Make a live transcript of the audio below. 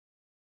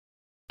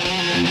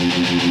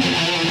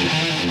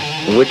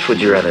Which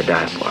would you rather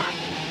die for?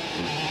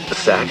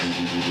 Sex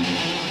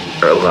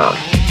or love?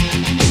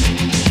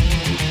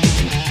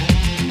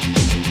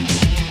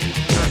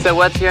 So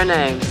what's your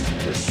name?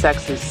 The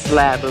sexy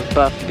slab of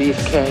buff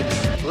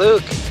beefcake.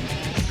 Luke.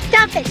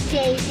 Stop it,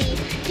 Daisy.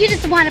 You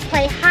just want to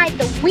play hide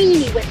the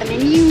weenie with him,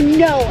 and you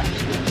know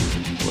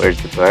it.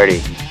 Where's the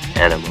party,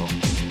 animal?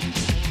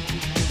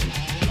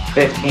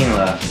 15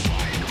 left.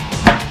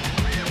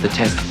 The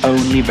test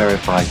only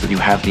verifies that you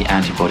have the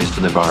antibodies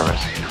to the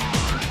virus.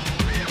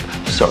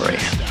 Sorry.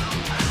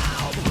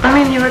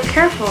 I mean, you were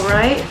careful,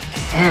 right?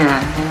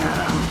 Yeah,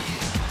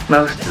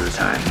 most of the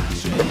time.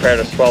 Prepare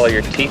to swallow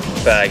your teeth,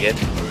 faggot.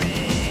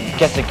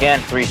 Guess again,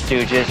 Three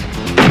Stooges.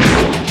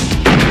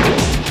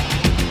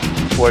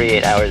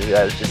 48 hours ago,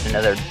 I was just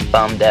another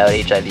bummed out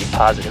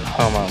HIV-positive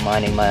homo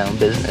minding my own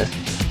business.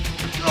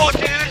 Go,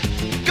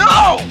 dude!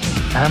 Go!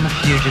 I'm a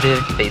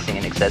fugitive facing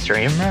an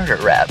accessory murder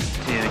rap.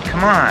 Dude,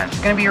 come on. It's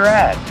gonna be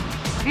rad.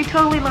 You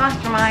totally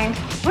lost your mind.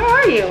 Where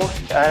are you?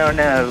 I don't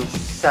know,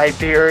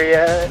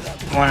 Siberia?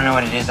 You wanna know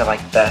what it is I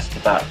like best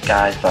about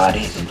guys'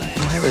 bodies?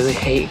 I really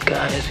hate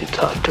guys who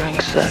talk during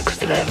sex.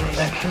 Did I ever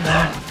mention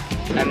that?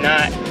 I'm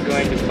not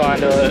going to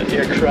fondle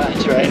your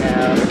crotch right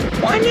now.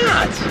 Why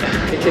not?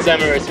 Because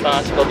I'm a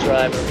responsible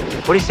driver.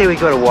 What do you say we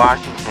go to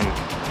Washington,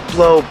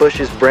 blow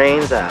Bush's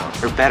brains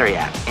out? Or better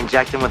yet,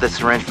 inject him with a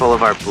syringe full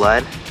of our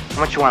blood? How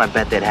much you want to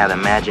bet they'd have a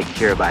magic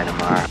cure by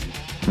tomorrow?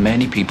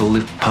 Many people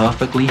live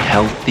perfectly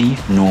healthy,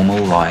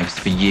 normal lives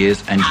for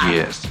years and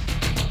years.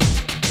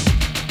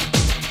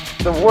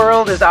 The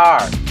world is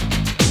ours.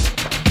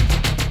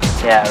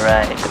 Yeah,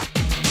 right.